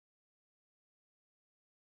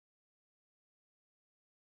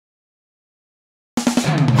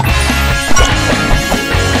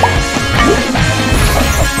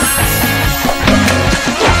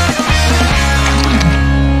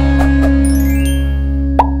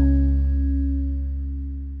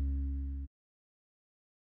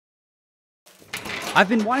I've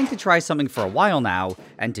been wanting to try something for a while now,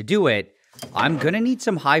 and to do it, I'm gonna need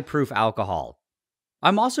some high-proof alcohol.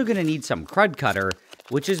 I'm also gonna need some crud cutter,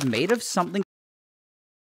 which is made of something.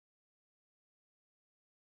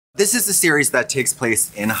 This is a series that takes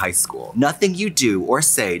place in high school. Nothing you do or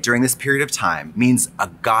say during this period of time means a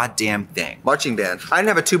goddamn thing. Marching band. I didn't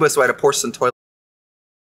have a tuba, so I had a porcelain toilet.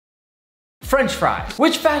 French fries.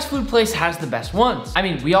 Which fast food place has the best ones? I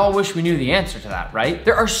mean, we all wish we knew the answer to that, right?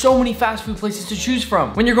 There are so many fast food places to choose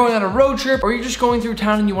from. When you're going on a road trip or you're just going through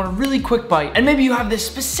town and you want a really quick bite, and maybe you have this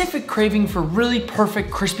specific craving for really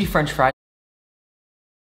perfect crispy French fries.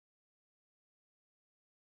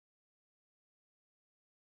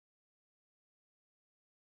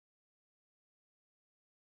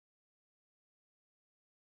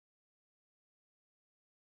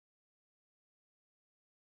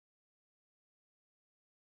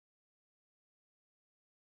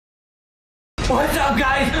 What's up,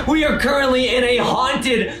 guys? We are currently in a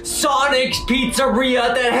haunted Sonic's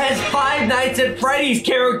pizzeria that has Five Nights at Freddy's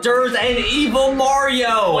characters and Evil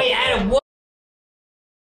Mario. Wait, Adam, what?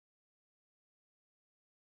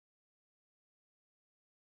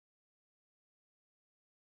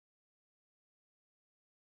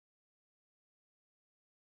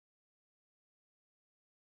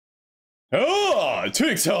 Oh,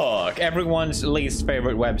 TikTok! Everyone's least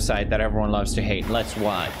favorite website that everyone loves to hate. Let's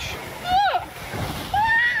watch.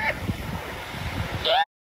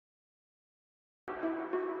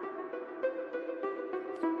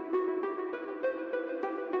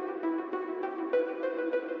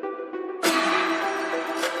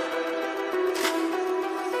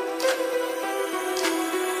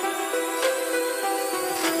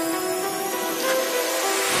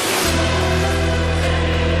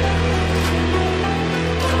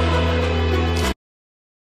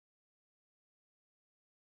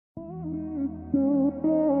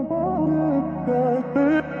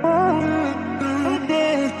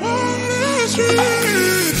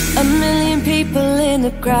 A million people in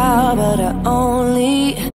the crowd, but I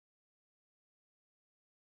only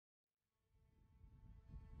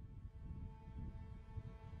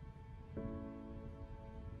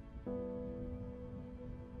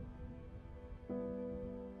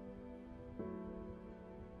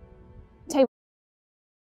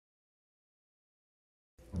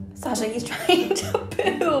Sasha, he's trying to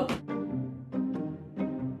poop.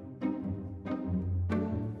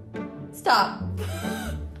 Stop.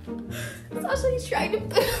 Sasha, he's trying to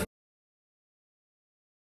poop.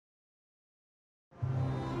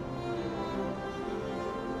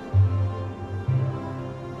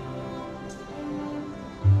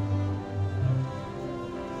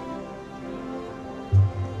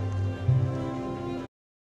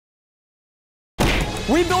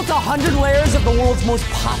 We built 100 layers of the world's most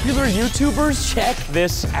popular YouTubers. Check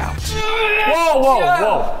this out. Whoa, whoa,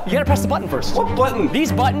 whoa. You gotta press the button first. What button?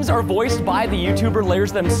 These buttons are voiced by the YouTuber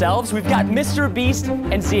layers themselves. We've got Mr. Beast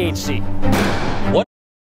and ZHC. What?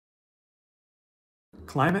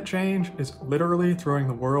 Climate change is literally throwing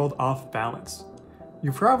the world off balance.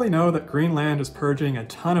 You probably know that Greenland is purging a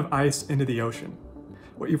ton of ice into the ocean.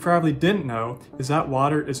 What you probably didn't know is that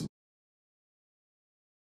water is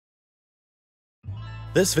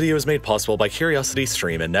This video is made possible by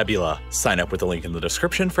CuriosityStream and Nebula. Sign up with the link in the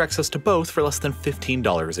description for access to both for less than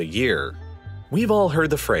 $15 a year. We've all heard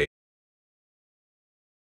the phrase.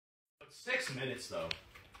 6 minutes though.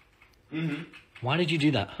 Why did you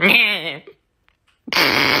do that?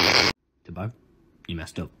 Debo, you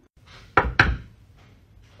messed up.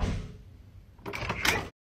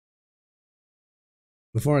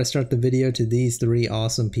 Before I start the video, to these 3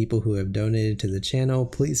 awesome people who have donated to the channel,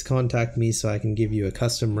 please contact me so I can give you a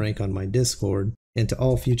custom rank on my Discord. And to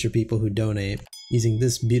all future people who donate, using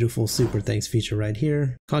this beautiful super thanks feature right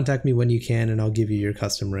here, contact me when you can and I'll give you your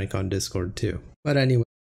custom rank on Discord too. But anyway.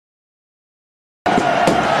 Who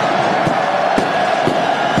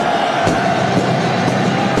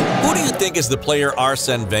do you think is the player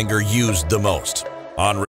Arsene Wenger used the most?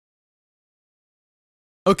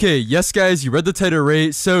 Okay, yes guys, you read the title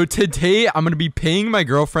right. So today I'm going to be paying my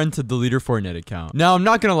girlfriend to delete her Fortnite account. Now, I'm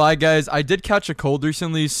not going to lie guys, I did catch a cold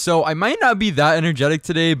recently, so I might not be that energetic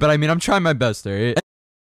today, but I mean, I'm trying my best, alright?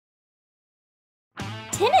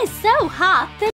 Tin is so hot that